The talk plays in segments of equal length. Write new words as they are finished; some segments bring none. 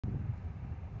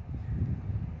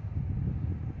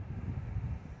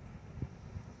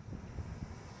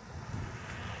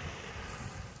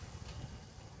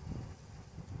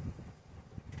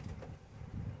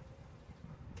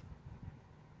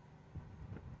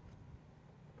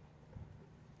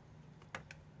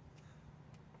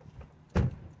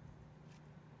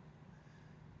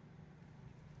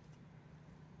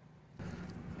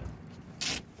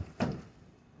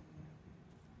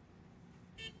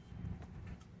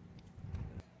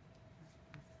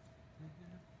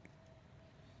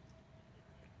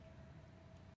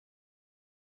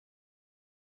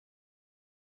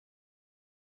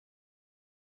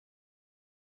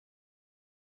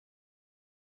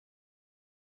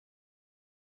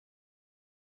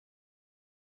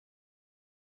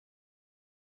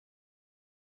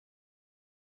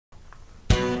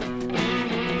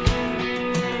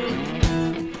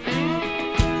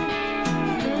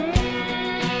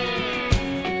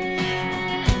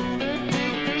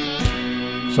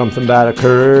Something about a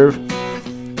curve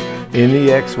in the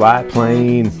XY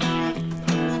plane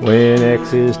when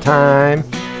X is time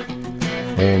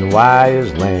and Y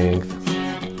is length.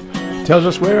 Tells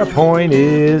us where a point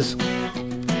is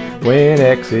when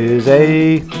X is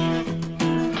A.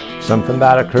 Something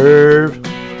about a curve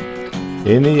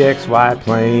in the XY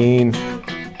plane.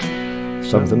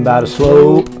 Something about a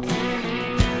slope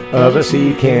of a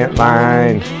secant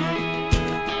line.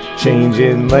 Change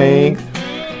in length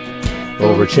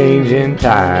over change in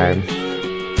time.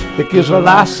 It gives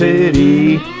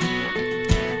velocity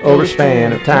over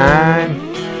span of time.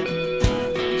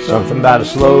 Something about a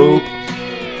slope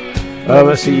of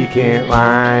a secant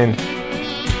line.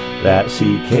 That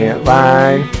secant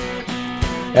line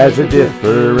as the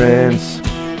difference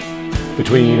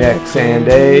between X and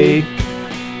A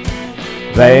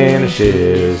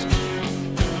vanishes,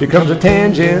 becomes a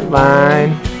tangent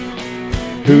line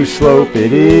whose slope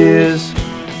it is.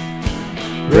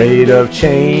 Rate of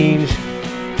change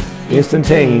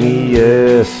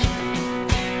instantaneous.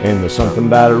 And there's something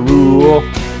about a rule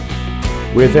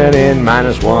with an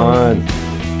n-1.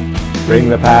 Bring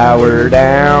the power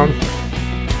down,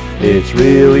 it's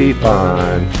really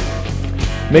fun.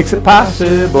 Makes it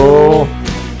possible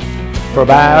for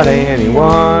about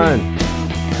anyone.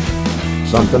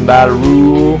 Something about a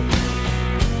rule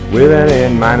with an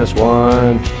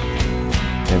n-1.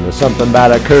 And there's something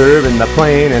about a curve in the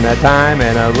plane and a time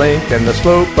and a length and the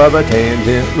slope of a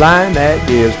tangent line that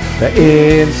gives the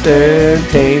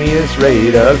instantaneous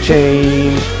rate of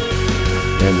change.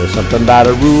 And there's something about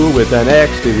a rule with an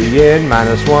X to the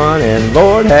n-1. And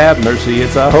Lord have mercy,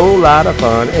 it's a whole lot of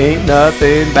fun. Ain't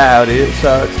nothing about it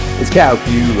sucks, it's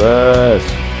calculus.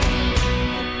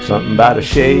 Something about a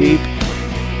shape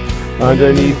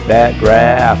underneath that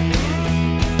graph.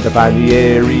 To find the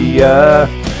area,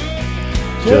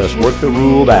 just work the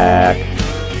rule back.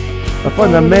 A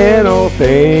fundamental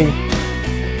thing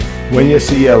when you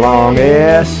see a long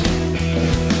S.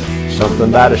 Something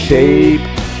about a shape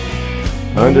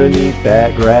underneath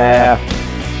that graph.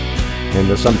 And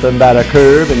there's something about a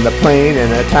curve in the plane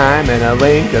and a time and a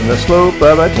length and the slope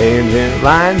of a tangent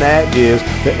line that gives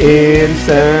the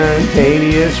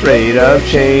instantaneous rate of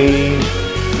change.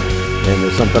 And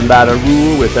there's something about a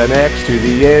rule with an X to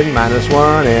the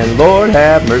n-1. And Lord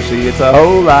have mercy, it's a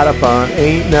whole lot of fun.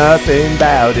 Ain't nothing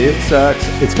about it sucks,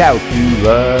 it's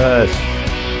calculus.